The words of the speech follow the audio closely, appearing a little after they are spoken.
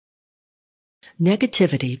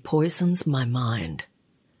Negativity poisons my mind,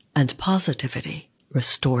 and positivity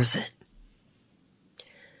restores it.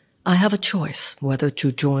 I have a choice whether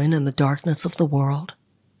to join in the darkness of the world,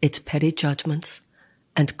 its petty judgments,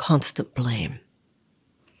 and constant blame.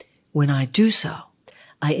 When I do so,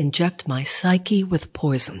 I inject my psyche with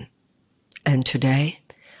poison, and today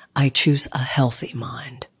I choose a healthy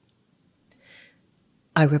mind.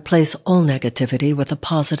 I replace all negativity with a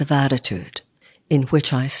positive attitude in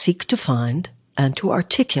which I seek to find and to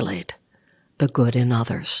articulate the good in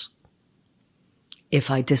others.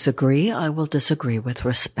 If I disagree, I will disagree with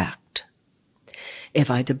respect.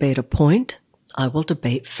 If I debate a point, I will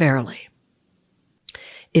debate fairly.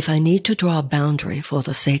 If I need to draw a boundary for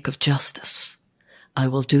the sake of justice, I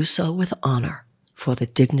will do so with honor for the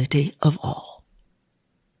dignity of all.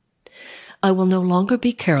 I will no longer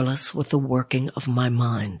be careless with the working of my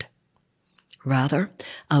mind. Rather,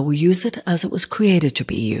 I will use it as it was created to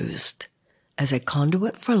be used, as a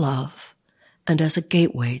conduit for love and as a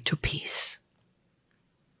gateway to peace.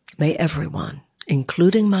 May everyone,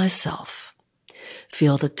 including myself,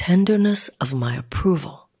 feel the tenderness of my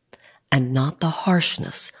approval and not the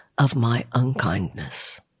harshness of my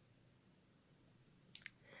unkindness.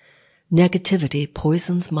 Negativity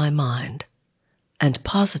poisons my mind, and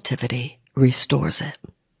positivity restores it.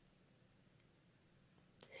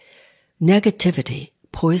 Negativity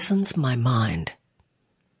poisons my mind,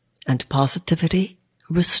 and positivity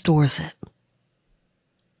restores it.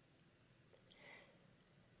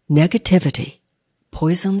 Negativity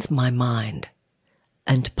poisons my mind,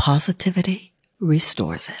 and positivity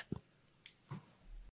restores it.